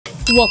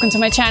Welcome to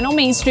my channel,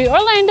 Main Street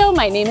Orlando.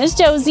 My name is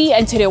Josie,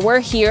 and today we're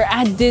here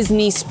at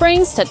Disney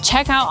Springs to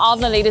check out all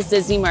the latest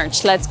Disney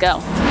merch. Let's go.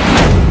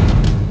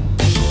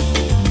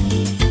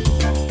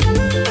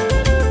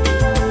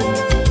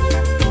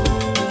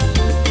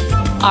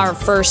 Our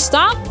first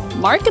stop,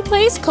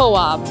 Marketplace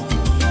Co-op.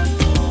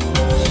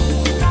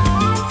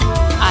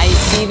 I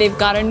see they've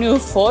got a new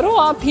photo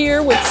op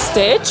here with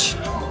Stitch.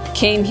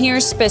 Came here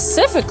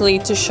specifically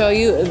to show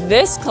you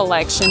this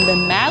collection, the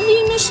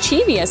Madly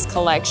Mischievous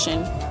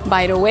collection.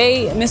 By the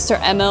way, Mr.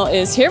 ML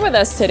is here with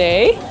us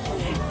today.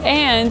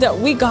 And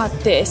we got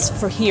this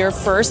for here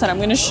first that I'm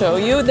going to show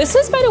you. This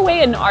is, by the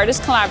way, an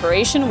artist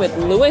collaboration with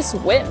Louis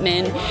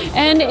Whitman,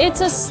 and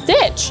it's a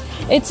Stitch.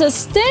 It's a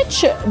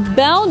Stitch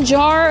Bell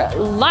Jar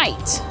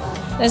Light.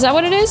 Is that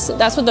what it is?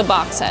 That's what the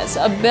box says.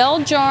 A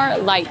bell jar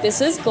light. This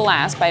is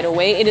glass, by the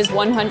way. It is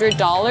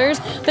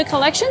 $100. The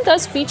collection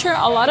does feature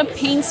a lot of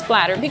paint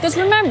splatter because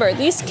remember,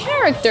 these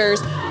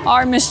characters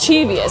are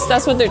mischievous.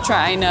 That's what they're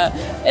trying to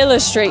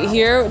illustrate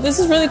here. This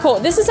is really cool.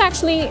 This is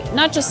actually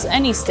not just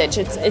any Stitch.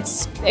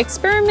 It's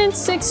Experiment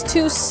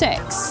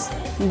 626.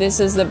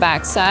 This is the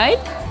back side.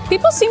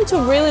 People seem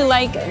to really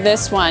like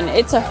this one.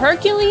 It's a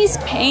Hercules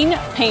paint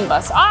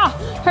bus.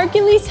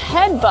 Hercules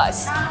head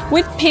bus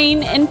with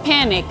Pain and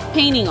Panic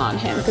painting on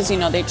him because, you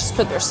know, they just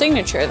put their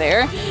signature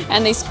there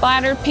and they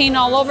splattered paint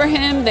all over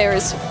him.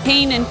 There's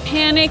Pain and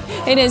Panic.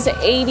 It is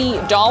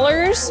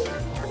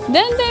 $80.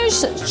 Then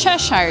there's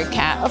Cheshire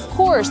Cat. Of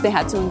course, they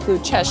had to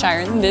include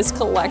Cheshire in this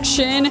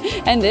collection.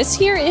 And this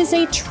here is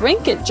a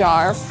trinket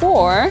jar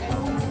for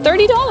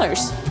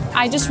 $30.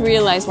 I just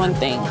realized one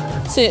thing.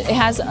 So it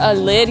has a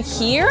lid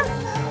here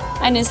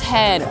and his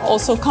head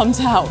also comes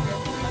out.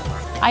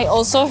 I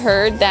also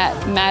heard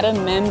that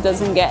Madam Mim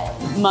doesn't get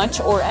much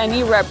or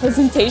any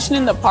representation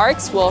in the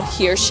parks. Well,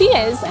 here she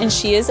is, and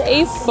she is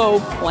a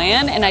faux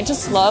plan, and I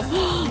just love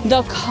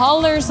the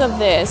colors of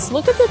this.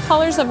 Look at the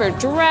colors of her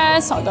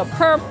dress, the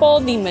purple,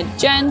 the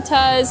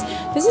magentas.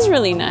 This is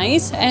really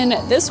nice, and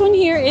this one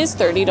here is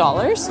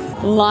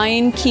 $30.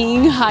 Lion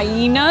King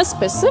hyena,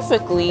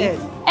 specifically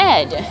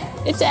Ed.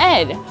 It's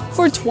Ed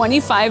for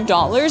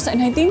 $25,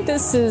 and I think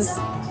this is,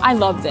 I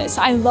love this.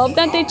 I love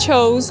that they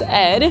chose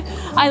Ed.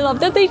 I love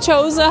that they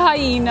chose a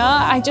hyena.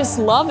 I just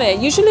love it.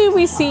 Usually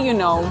we see, you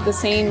know, the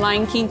same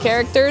Lion King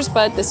characters,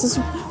 but this is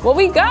what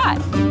we got.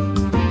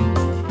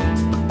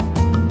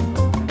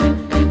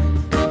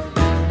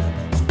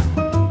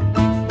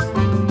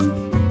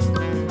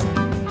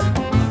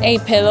 A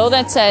pillow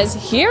that says,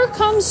 "Here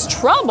comes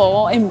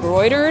trouble,"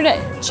 embroidered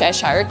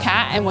Cheshire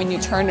Cat, and when you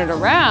turn it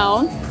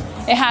around,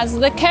 it has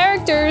the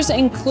characters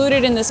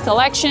included in this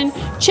collection.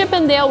 Chip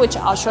and Dale, which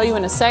I'll show you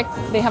in a sec.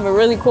 They have a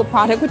really cool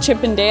product with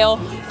Chip and Dale.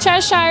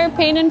 Cheshire,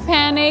 Pain and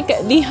Panic,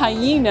 the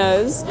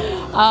hyenas,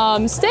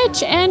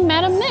 Stitch, and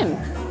Madam Mim.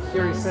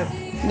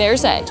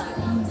 There's Ed.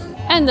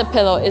 And the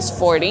pillow is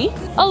 $40.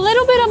 A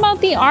little bit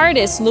about the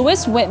artist.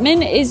 Louis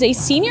Whitman is a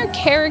senior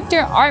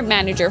character art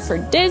manager for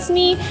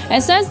Disney.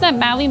 It says that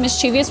Madly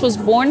Mischievous was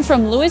born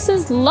from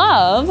Louis's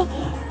love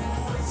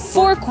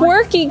for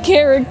quirky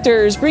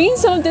characters, bringing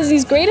some of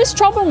Disney's greatest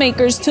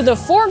troublemakers to the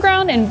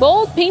foreground in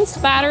bold paint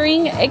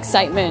splattering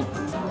excitement.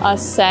 A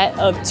set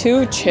of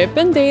 2 Chip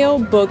and Dale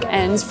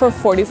bookends for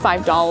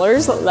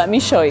 $45. Let me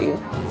show you.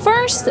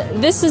 First,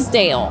 this is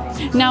Dale.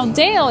 Now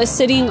Dale is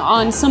sitting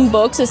on some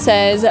books. It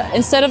says,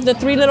 instead of the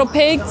 3 little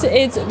pigs,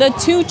 it's the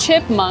 2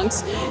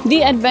 chipmunks,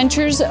 the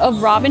adventures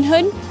of Robin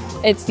Hood.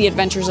 It's the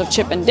adventures of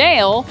Chip and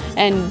Dale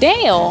and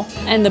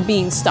the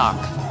Beanstalk.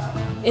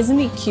 Isn't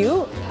he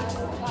cute?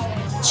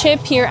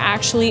 Chip here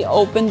actually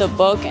opened the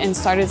book and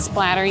started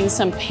splattering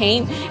some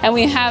paint. And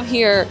we have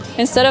here,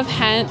 instead of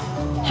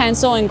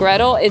Hansel and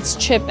Gretel, it's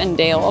Chip and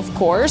Dale, of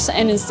course.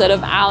 And instead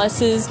of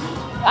Alice's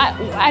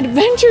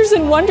Adventures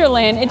in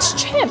Wonderland, it's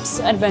Chip's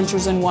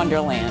Adventures in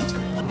Wonderland.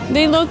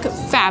 They look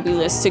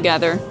fabulous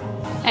together.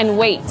 And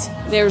wait,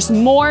 there's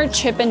more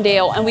Chip and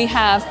Dale, and we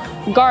have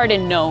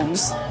garden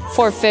gnomes.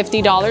 For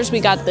 $50,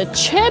 we got the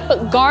Chip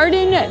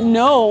Garden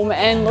Gnome,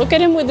 and look at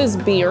him with his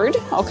beard,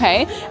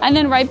 okay? And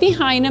then right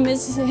behind him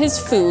is his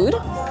food,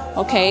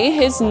 okay?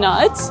 His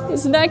nuts,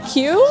 isn't that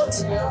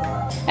cute?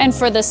 And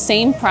for the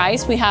same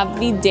price, we have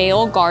the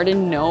Dale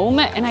Garden Gnome,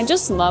 and I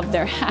just love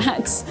their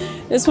hats.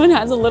 This one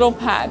has a little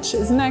patch,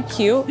 isn't that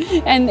cute?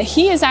 And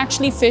he is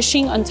actually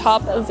fishing on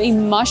top of a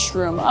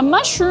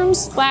mushroom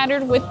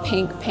splattered with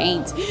pink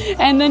paint.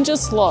 And then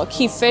just look,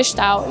 he fished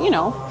out, you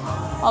know,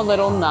 a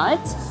little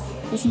nut.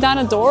 Isn't that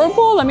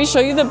adorable? Let me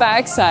show you the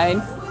back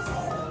side.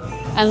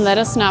 And let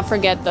us not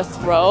forget the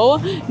throw.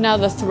 Now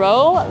the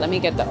throw, let me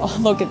get the, oh,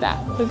 look at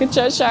that. Look at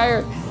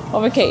Cheshire.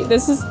 Okay,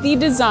 this is the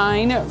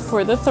design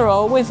for the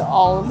throw with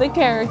all of the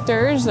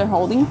characters. They're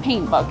holding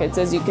paint buckets,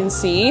 as you can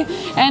see.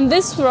 And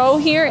this throw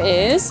here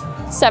is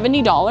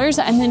 $70.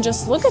 And then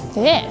just look at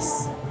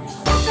this.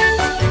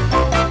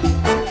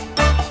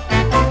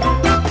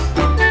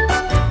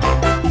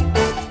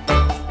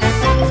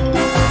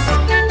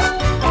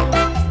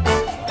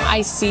 I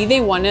I see they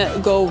want to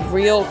go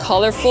real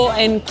colorful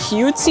and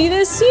cutesy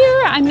this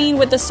year. I mean,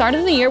 with the start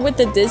of the year with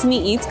the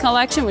Disney Eats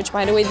collection, which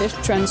by the way,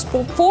 they've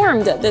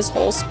transformed this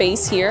whole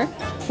space here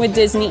with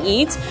Disney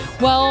Eats.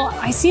 Well,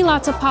 I see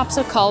lots of pops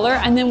of color.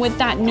 And then with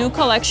that new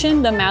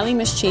collection, the Mally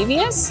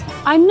Mischievous,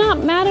 I'm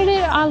not mad at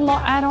it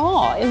at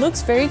all. It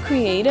looks very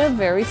creative,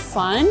 very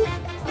fun.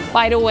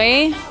 By the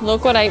way,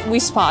 look what we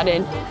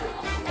spotted.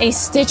 A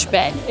Stitch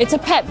bed. It's a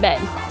pet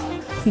bed.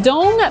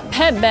 Dome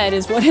pet bed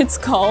is what it's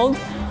called.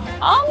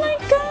 Oh my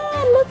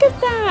God, look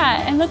at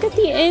that. And look at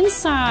the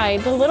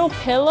inside, the little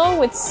pillow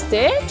with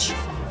Stitch.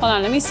 Hold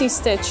on, let me see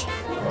Stitch.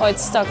 Oh,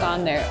 it's stuck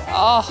on there.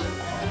 Oh,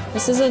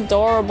 this is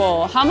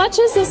adorable. How much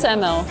is this,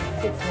 ML?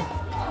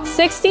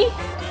 60?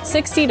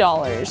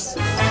 $60.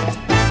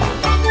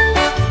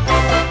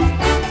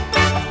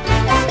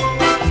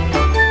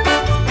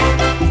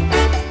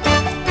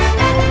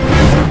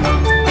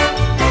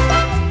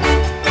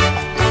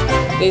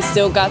 They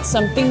still got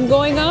something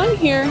going on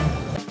here.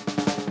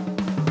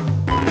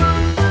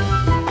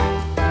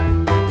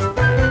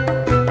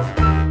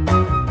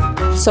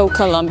 So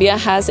Columbia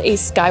has a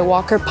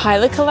Skywalker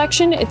Pilot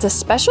collection. It's a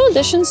special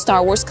edition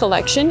Star Wars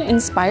collection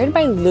inspired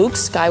by Luke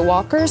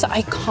Skywalker's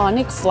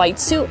iconic flight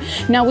suit.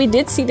 Now we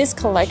did see this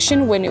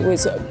collection when it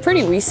was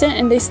pretty recent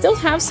and they still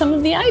have some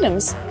of the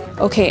items.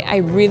 Okay, I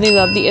really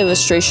love the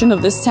illustration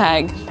of this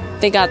tag.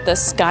 They got the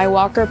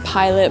Skywalker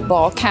Pilot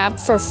ball cap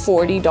for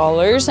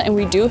 $40, and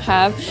we do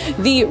have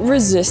the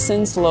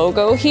Resistance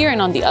logo here, and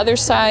on the other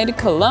side,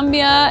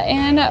 Columbia,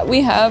 and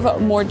we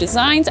have more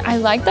designs. I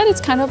like that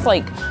it's kind of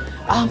like,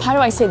 how do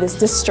I say this,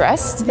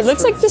 distressed? It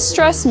looks like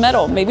distressed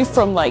metal, maybe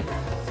from like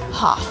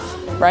Hoth,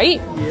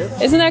 right?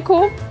 Yes. Isn't that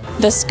cool?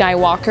 The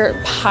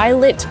Skywalker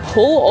Pilot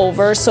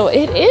pullover, so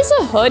it is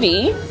a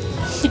hoodie.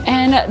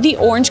 And the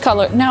orange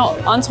color. Now,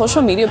 on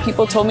social media,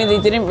 people told me they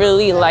didn't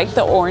really like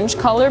the orange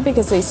color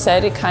because they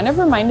said it kind of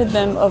reminded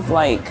them of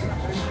like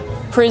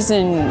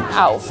prison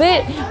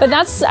outfit. But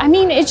that's, I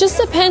mean, it just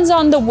depends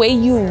on the way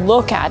you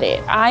look at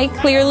it. I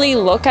clearly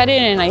look at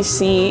it and I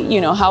see,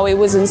 you know, how it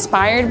was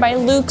inspired by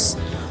Luke's,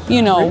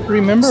 you know.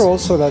 Remember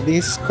also that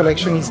this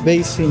collection is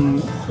based in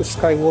the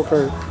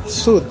Skywalker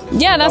suit.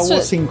 Yeah, that's what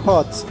was in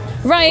hot.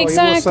 Right,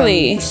 so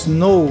exactly. It was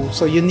snow,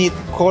 so you need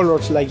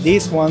colors like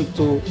this one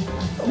to.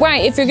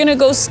 Right, if you're gonna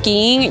go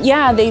skiing,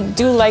 yeah, they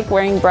do like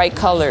wearing bright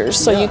colors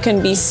so you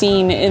can be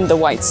seen in the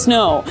white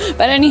snow.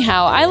 But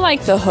anyhow, I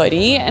like the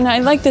hoodie and I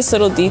like this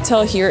little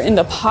detail here in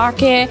the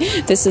pocket.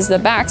 This is the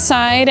back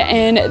side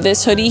and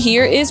this hoodie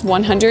here is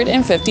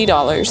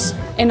 $150.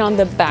 And on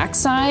the back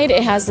side,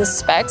 it has the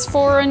specs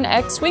for an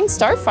X-Wing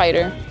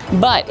starfighter.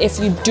 But if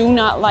you do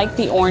not like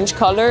the orange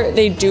color,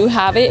 they do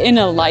have it in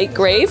a light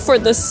gray for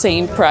the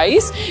same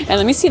price. And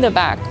let me see the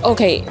back.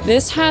 Okay,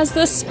 this has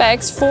the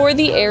specs for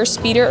the air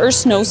speeder or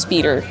snow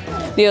speeder.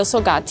 They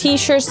also got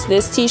t-shirts.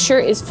 This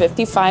t-shirt is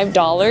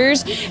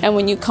 $55. And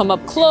when you come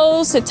up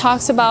close, it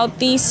talks about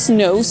the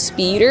snow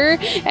speeder.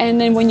 And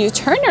then when you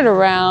turn it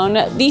around,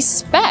 the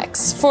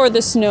specs for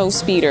the snow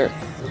speeder.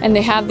 And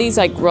they have these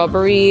like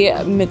rubbery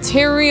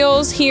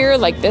materials here,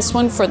 like this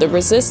one for the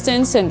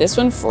Resistance and this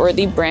one for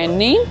the brand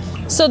name.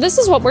 So this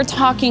is what we're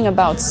talking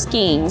about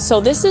skiing.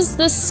 So this is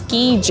the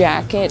ski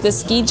jacket. The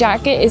ski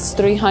jacket is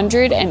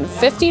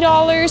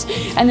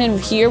 $350. And then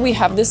here we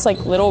have this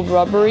like little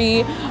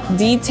rubbery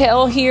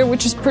detail here,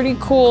 which is pretty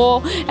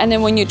cool. And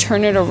then when you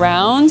turn it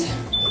around,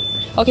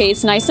 okay,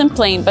 it's nice and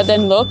plain, but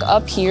then look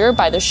up here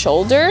by the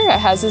shoulder, it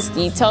has this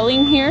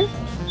detailing here.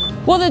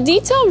 Well, the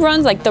detail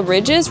runs, like the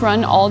ridges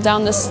run all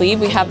down the sleeve.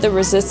 We have the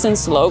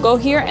Resistance logo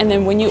here, and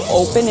then when you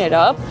open it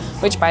up,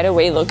 which by the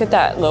way, look at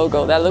that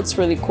logo. That looks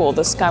really cool.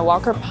 The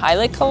Skywalker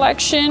Pilot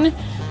collection.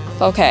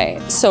 Okay,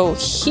 so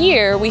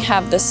here we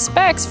have the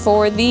specs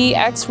for the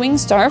X-Wing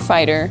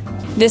starfighter.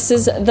 This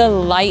is the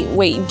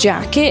lightweight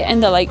jacket,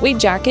 and the lightweight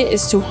jacket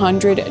is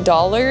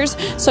 $200.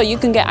 So you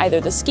can get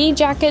either the ski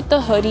jacket, the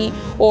hoodie,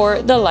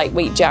 or the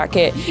lightweight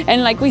jacket.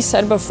 And like we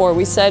said before,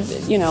 we said,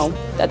 you know,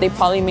 that they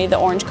probably made the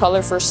orange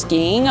color for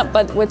skiing.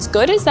 But what's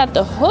good is that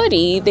the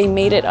hoodie, they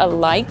made it a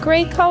light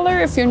gray color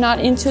if you're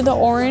not into the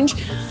orange.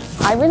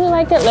 I really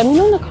like it. Let me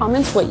know in the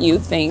comments what you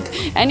think.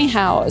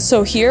 Anyhow,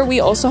 so here we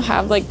also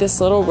have like this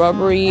little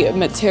rubbery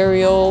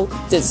material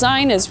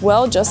design as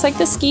well, just like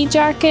the ski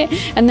jacket.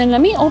 And then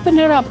let me open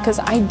it up because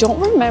I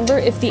don't remember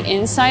if the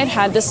inside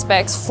had the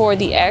specs for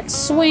the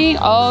X-Wing.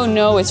 Oh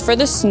no, it's for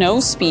the snow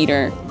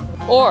speeder.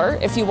 Or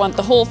if you want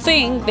the whole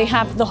thing, they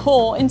have the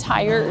whole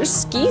entire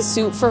ski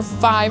suit for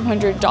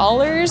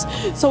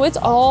 $500. So it's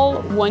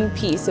all one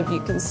piece, if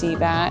you can see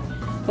that.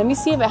 Let me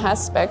see if it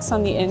has specs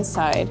on the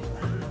inside.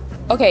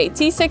 Okay,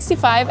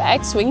 T-65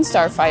 X-Wing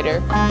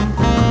starfighter.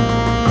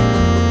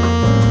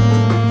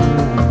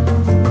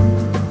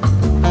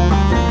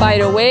 By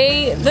the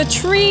way,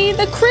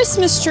 the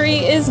Christmas tree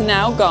is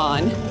now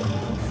gone.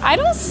 I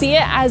don't see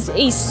it as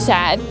a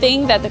sad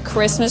thing that the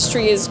Christmas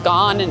tree is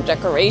gone and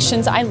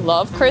decorations. I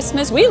love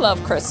Christmas. We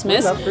love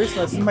Christmas. I love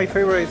Christmas. It's my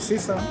favorite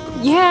season.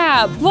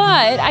 Yeah,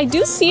 but I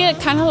do see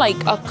it kind of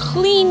like a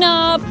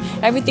cleanup.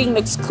 Everything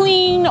looks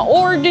clean,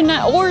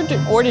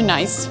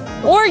 organized.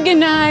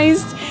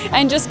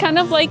 and just kind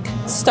of like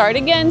start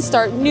again,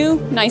 start new,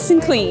 nice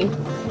and clean.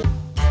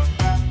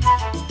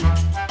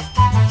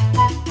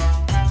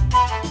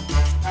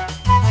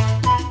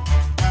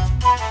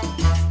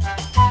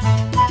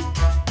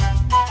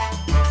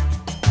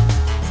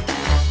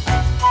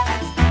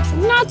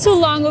 Not too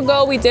long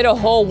ago, we did a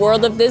whole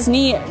World of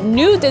Disney,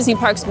 new Disney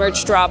Parks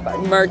merch drop,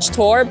 merch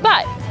tour,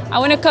 but I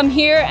want to come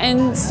here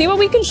and see what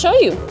we can show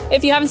you.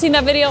 If you haven't seen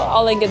that video,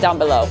 I'll link it down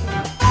below.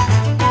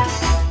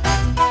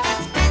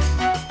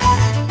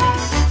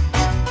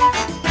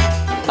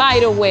 By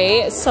the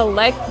way,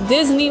 select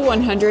Disney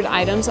 100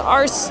 items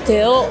are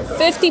still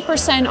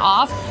 50%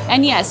 off,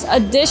 and yes,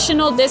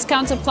 additional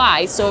discounts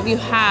apply. So if you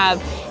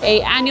have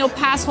a annual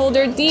pass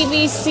holder,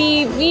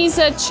 DVC,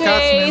 Visa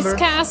Chase,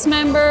 cast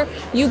member,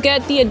 you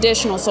get the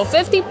additional. So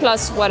 50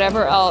 plus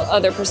whatever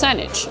other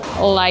percentage.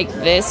 Like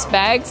this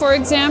bag, for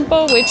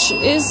example, which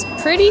is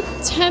pretty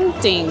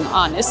tempting,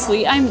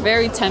 honestly. I'm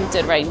very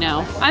tempted right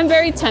now. I'm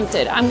very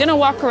tempted. I'm gonna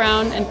walk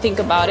around and think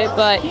about it,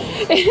 but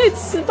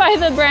it's by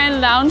the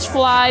brand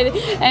Loungefly,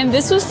 and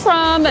this was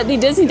from the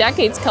Disney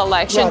Decades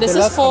collection. This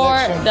is for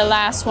the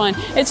last one.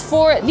 It's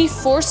for The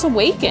Force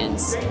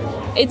Awakens.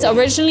 It's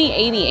originally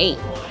 88.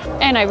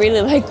 And I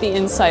really like the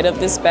inside of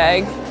this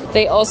bag.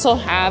 They also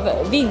have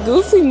the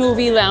Goofy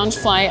Movie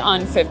Loungefly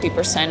on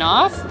 50%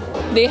 off.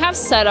 They have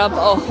set up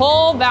a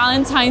whole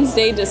Valentine's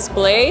Day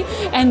display,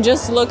 and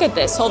just look at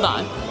this, hold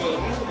on.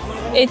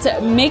 It's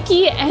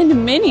Mickey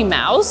and Minnie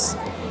Mouse,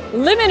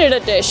 limited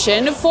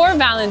edition for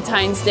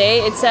Valentine's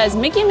Day. It says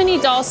Mickey Minnie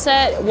doll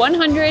set,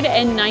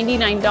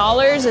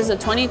 $199 is a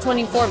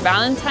 2024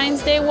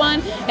 Valentine's Day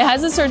one. It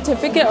has a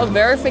certificate of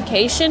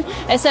verification.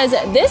 It says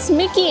this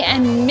Mickey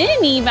and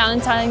Minnie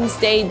Valentine's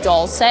Day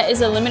doll set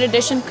is a limited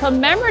edition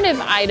commemorative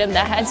item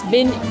that has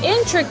been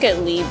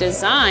intricately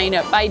designed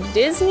by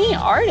Disney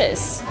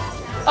artists.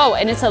 Oh,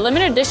 and it's a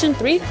limited edition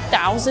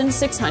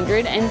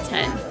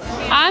 3,610.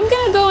 I'm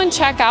gonna go and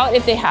check out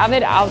if they have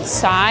it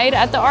outside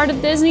at the Art of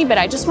Disney, but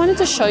I just wanted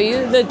to show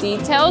you the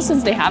details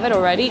since they have it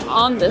already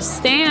on the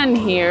stand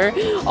here.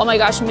 Oh my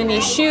gosh,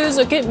 Minnie's shoes.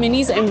 Look at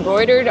Minnie's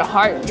embroidered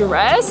heart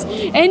dress.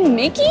 And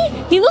Mickey,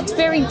 he looks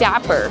very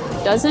dapper,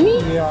 doesn't he?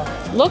 Yeah.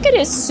 Look at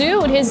his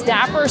suit, his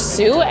dapper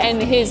suit,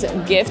 and his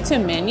gift to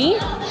Minnie.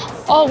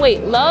 Oh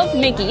wait, love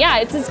Mickey. Yeah,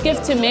 it's his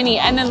gift to Minnie.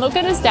 And then look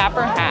at his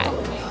dapper hat.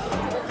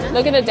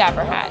 Look at the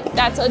dapper hat.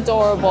 That's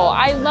adorable.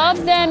 I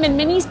love them, and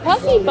Minnie's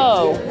puffy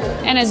bow.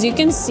 And as you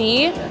can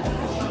see,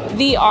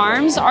 the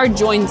arms are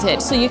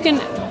jointed. So you can,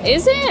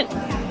 is it?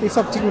 It's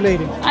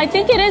articulated. I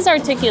think it is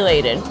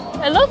articulated.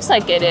 It looks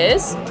like it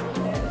is.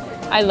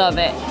 I love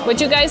it.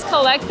 Would you guys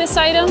collect this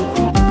item?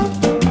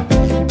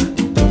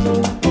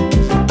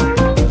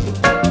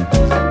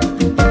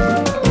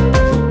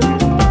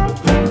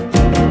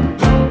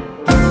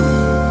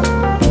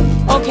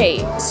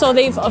 Okay, so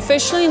they've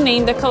officially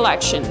named the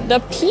collection the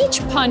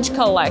Peach Punch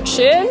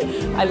Collection.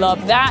 I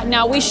love that.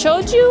 Now, we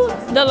showed you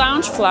the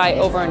Loungefly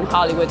over in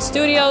Hollywood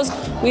Studios.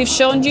 We've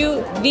shown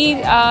you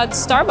the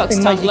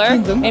Starbucks tumbler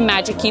in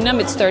Magic Kingdom.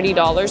 It's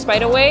 $30, by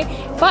the way.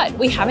 But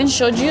we haven't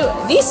showed you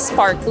the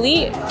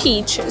sparkly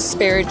Peach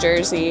Spirit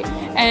Jersey.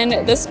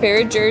 And the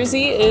Spirit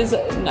Jersey is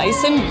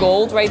nice and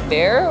gold right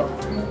there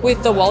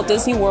with the Walt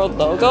Disney World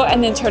logo.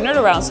 And then turn it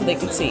around so they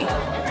can see.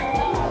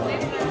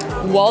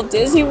 Walt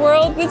Disney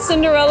World with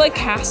Cinderella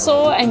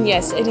Castle, and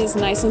yes, it is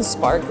nice and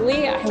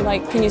sparkly. I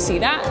like, can you see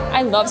that?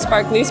 I love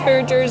sparkly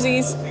Spirit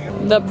jerseys.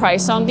 The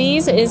price on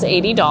these is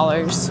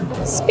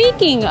 $80.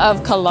 Speaking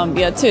of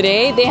Columbia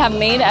today, they have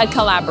made a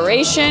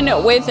collaboration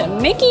with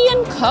Mickey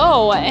 &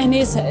 Co. And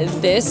is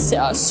this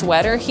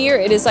sweater here.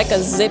 It is like a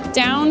zip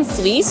down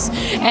fleece.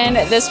 And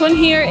this one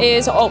here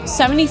is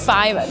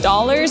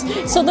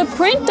 $75. So the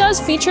print does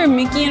feature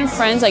Mickey and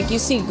friends. Like you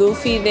see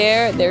Goofy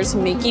there. There's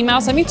Mickey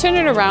Mouse. Let me turn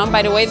it around.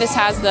 By the way, this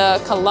has the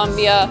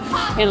Columbia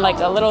in like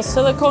a little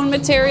silicone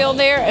material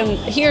there. And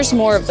here's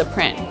more of the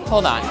print.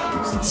 Hold on.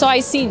 So I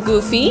see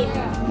Goofy,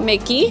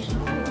 Mickey.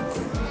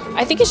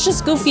 I think it's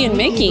just Goofy and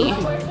Mickey.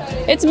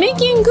 It's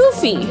Mickey and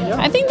Goofy.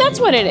 I think that's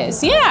what it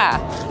is.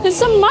 Yeah. There's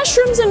some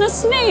mushrooms and a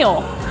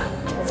snail.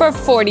 For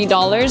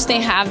 $40, they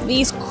have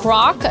these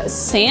Croc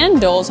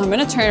sandals. I'm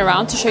going to turn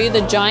around to show you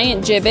the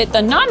giant gibbet,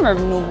 the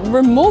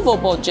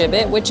non-removable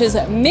gibbet, which is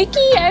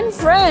Mickey and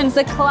Friends,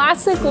 the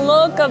classic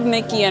look of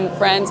Mickey and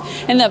Friends.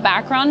 In the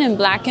background in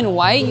black and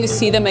white, you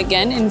see them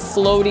again in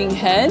floating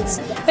heads.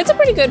 It's a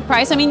pretty good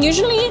price. I mean,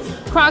 usually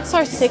Crocs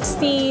are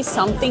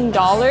 $60-something,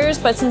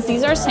 but since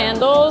these are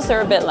sandals,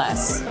 they're a bit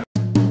less.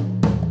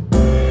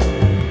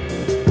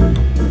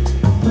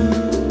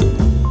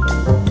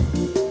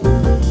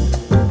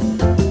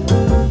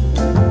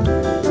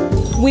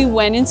 We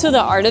went into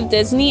the Art of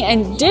Disney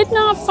and did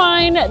not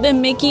find the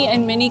Mickey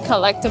and Minnie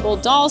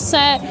collectible doll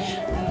set.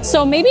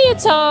 So maybe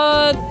it's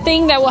a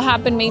thing that will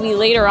happen maybe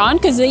later on,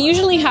 because they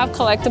usually have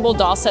collectible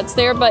doll sets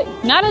there, but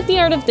not at the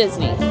Art of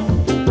Disney.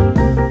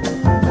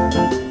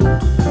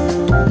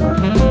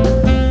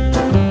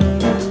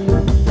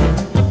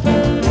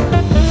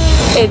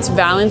 It's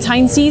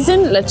Valentine's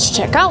season. Let's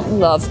check out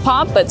Love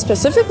Pop, but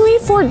specifically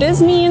for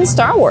Disney and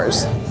Star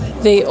Wars.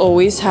 They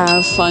always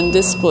have fun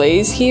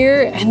displays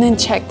here. And then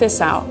check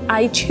this out.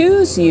 I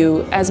choose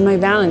you as my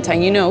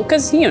Valentine, you know,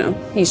 because, you know,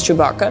 he's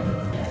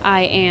Chewbacca.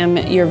 I am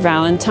your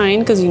Valentine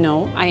because, you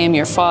know, I am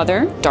your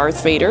father,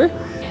 Darth Vader.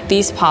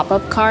 These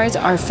pop-up cards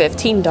are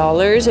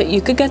 $15.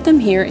 You could get them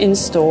here in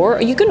store,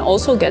 or you can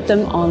also get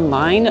them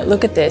online.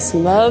 Look at this.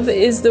 Love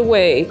is the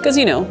way, because,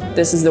 you know,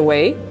 this is the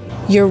way.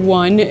 You're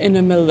one in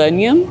a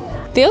millennium.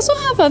 They also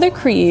have other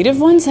creative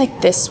ones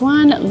like this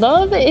one,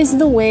 Love is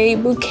the Way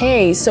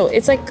Bouquet. So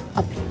it's like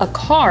a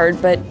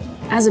card, but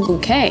as a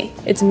bouquet.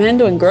 It's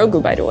Mando and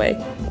Grogu, by the way.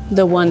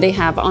 The one they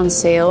have on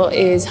sale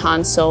is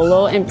Han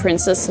Solo and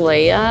Princess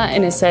Leia,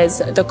 and it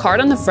says, the card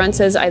on the front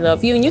says, I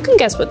love you, and you can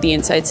guess what the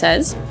inside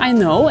says. I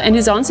know, and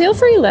it's on sale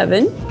for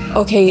 $11.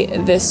 Okay,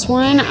 this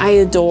one I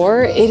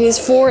adore. It is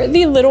for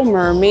the Little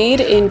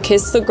Mermaid in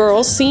Kiss the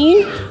Girl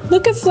scene.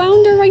 Look at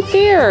Flounder right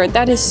there.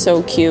 That is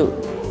so cute.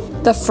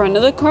 The front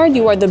of the card,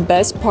 you are the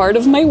best part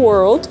of my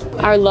world.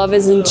 Our love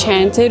is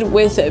enchanted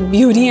with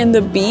Beauty and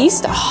the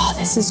Beast. Oh,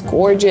 this is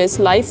gorgeous.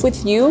 Life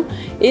with you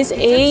is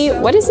a,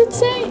 what does it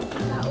say?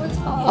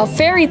 A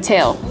fairy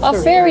tale.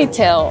 A fairy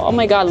tale. Oh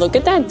my God, look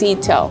at that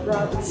detail.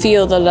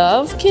 Feel the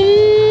love.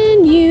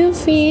 Can you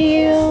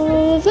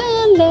feel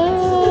the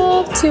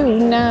love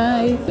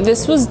tonight?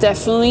 This was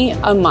definitely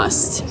a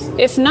must.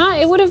 If not,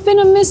 it would have been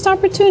a missed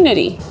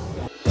opportunity.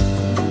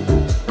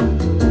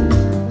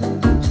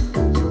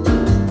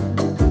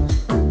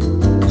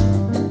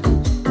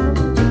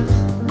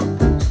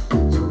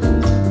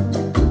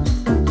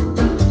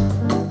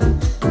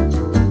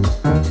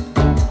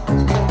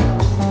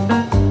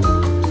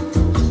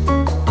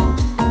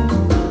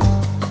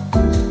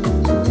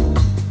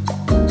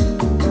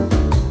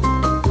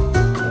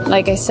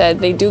 Like I said,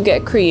 they do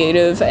get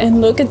creative,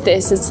 and look at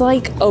this. It's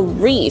like a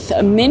wreath,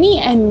 a Minnie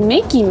and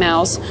Mickey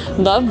Mouse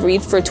love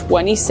wreath for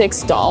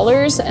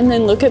 $26. And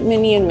then look at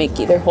Minnie and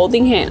Mickey, they're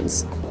holding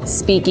hands.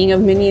 Speaking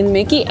of Minnie and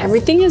Mickey,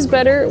 everything is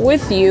better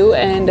with you,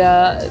 and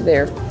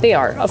there they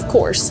are, of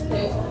course.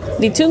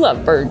 The two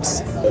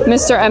lovebirds.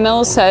 Mr.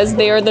 ML says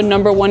they are the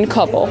 #1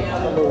 couple.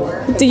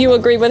 Do you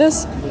agree with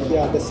us?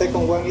 Yeah, the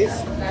second one is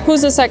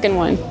Who's the second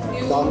one?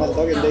 Donald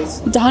and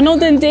Daisy.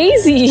 Donald and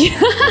Daisy.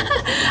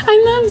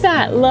 I love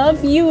that.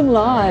 Love you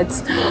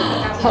lots.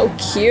 How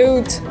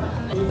cute.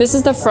 This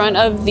is the front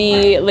of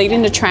the Lady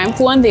and the Tramp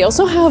one. They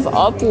also have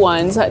up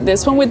ones.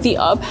 This one with the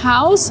up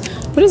house.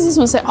 What does this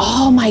one say?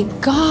 Oh my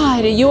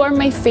God, you are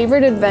my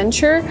favorite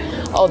adventure.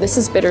 Oh, this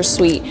is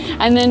bittersweet.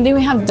 And then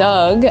we have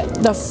Doug.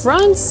 The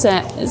front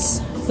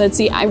says, let's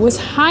see, I was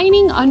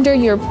hiding under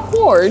your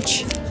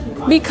porch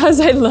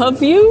because I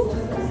love you.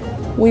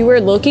 We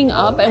were looking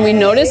up and we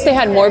noticed they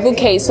had more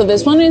bouquets. So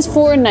this one is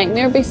for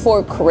Nightmare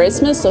Before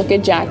Christmas. Look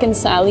at Jack and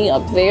Sally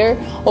up there.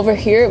 Over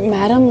here,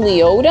 Madame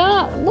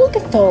Leota. Look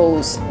at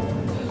those.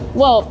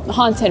 Well,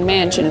 Haunted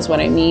Mansion is what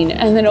I mean.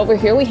 And then over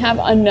here we have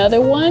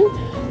another one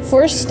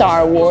for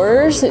Star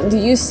Wars. Do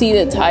you see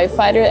the TIE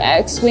Fighter,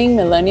 X-Wing,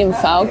 Millennium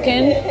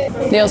Falcon?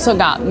 They also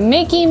got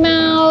Mickey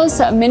Mouse,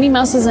 Minnie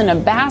Mouse is in a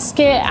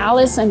basket,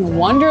 Alice in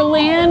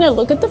Wonderland.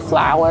 Look at the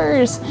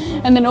flowers.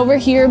 And then over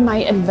here, my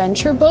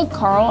adventure book,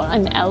 Carl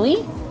and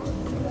Ellie.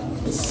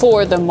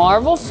 For the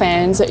Marvel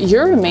fans,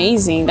 you're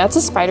amazing. That's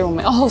a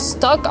Spider-Woman. Oh,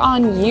 Stuck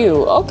on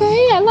You.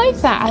 Okay, I like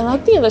that. I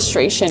like the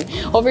illustration.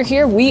 Over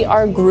here, we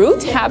are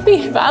Groot.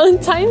 Happy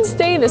Valentine's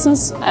Day. This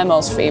one's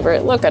Emma's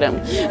favorite. Look at him.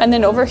 And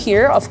then over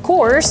here, of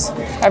course,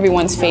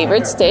 everyone's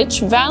favorite,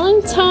 Stitch.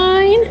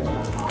 Valentine,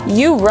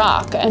 you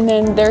rock. And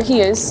then there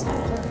he is.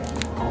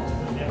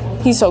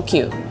 He's so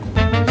cute.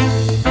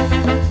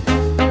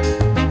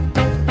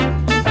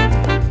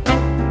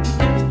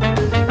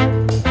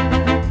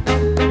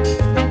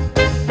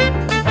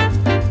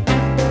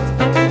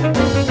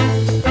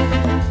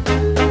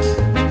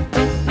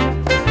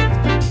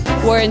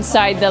 We're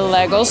inside the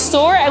Lego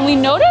store and we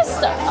noticed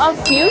a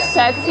few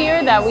sets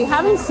here that we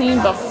haven't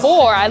seen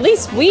before, at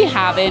least we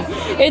haven't.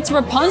 It's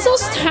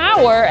Rapunzel's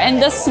Tower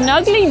and the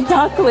Snuggly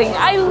Duckling.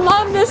 I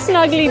love the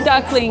Snuggly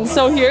Duckling.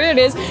 So here it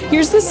is.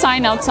 Here's the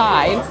sign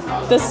outside,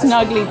 the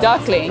Snuggly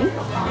Duckling.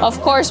 Of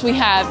course, we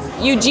have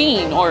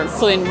Eugene or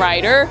Flynn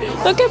Rider.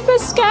 Look at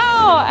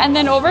Pascal. And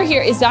then over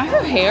here, is that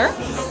her hair?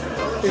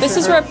 This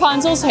is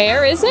Rapunzel's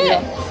hair, is it?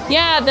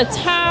 Yeah, the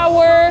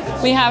tower.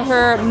 We have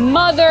her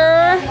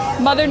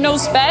mother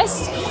knows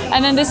best.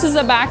 And then this is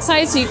the back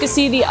side, so you can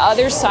see the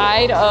other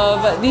side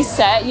of the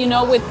set. You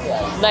know, with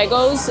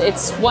Legos,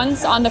 it's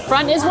once on the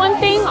front is one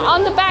thing,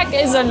 on the back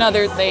is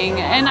another thing.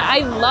 And I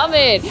love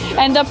it.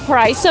 And the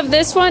price of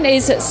this one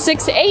is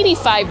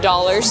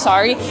 $685,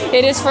 sorry.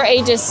 It is for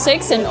ages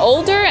 6 and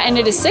older, and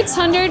it is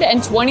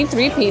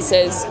 623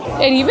 pieces.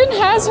 It even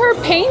has her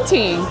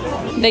painting.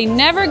 They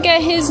never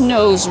get his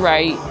nose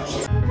right.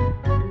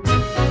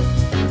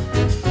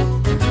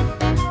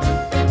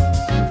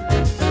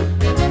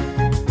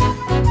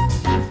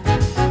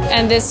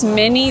 And this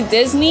mini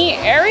Disney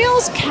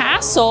Ariel's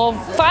Castle,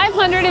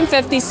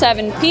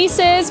 557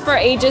 pieces for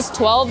ages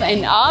 12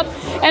 and up.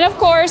 And of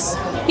course,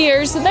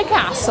 Here's the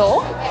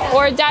castle,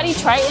 or Daddy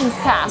Triton's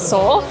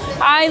castle.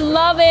 I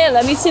love it.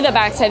 Let me see the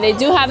backside. They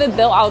do have it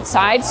built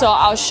outside, so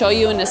I'll show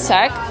you in a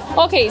sec.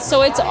 Okay,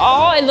 so it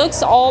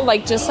looks all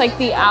like just like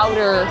the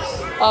outer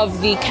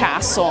of the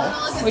castle,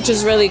 which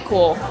is really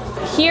cool.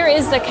 Here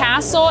is the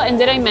castle, and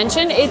did I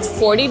mention it's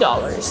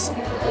 $40?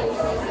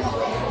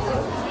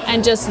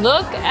 And just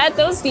look at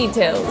those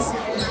details.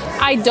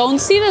 I don't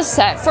see the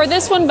set for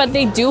this one, but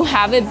they do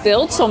have it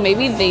built, so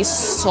maybe they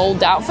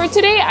sold out for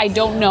today. I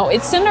don't know.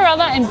 It's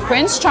Cinderella and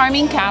Prince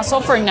Charming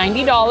Castle for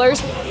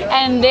 $90.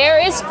 And there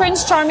is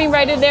Prince Charming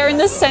right there in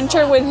the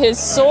center with his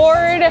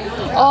sword.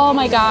 Oh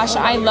my gosh,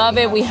 I love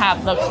it. We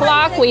have the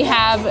clock. We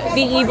have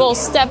the evil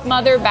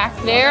stepmother back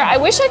there. I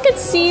wish I could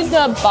see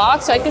the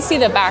box so I could see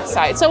the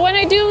backside. So when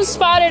I do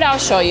spot it, I'll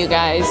show you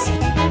guys.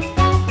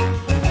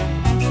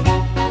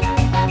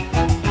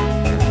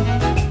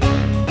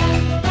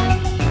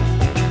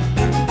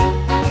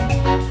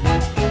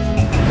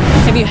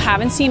 If you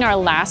haven't seen our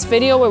last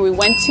video where we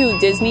went to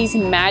Disney's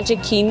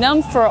Magic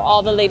Kingdom for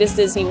all the latest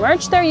Disney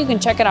merch there, you can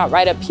check it out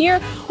right up here.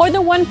 Or the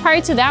one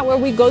prior to that where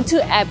we go to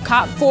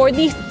Epcot for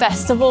the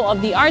Festival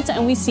of the Arts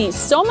and we see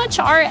so much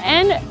art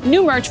and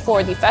new merch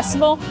for the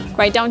festival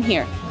right down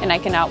here. And I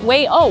cannot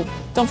wait. Oh,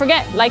 don't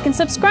forget, like and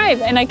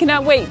subscribe. And I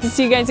cannot wait to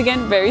see you guys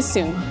again very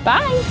soon.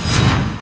 Bye.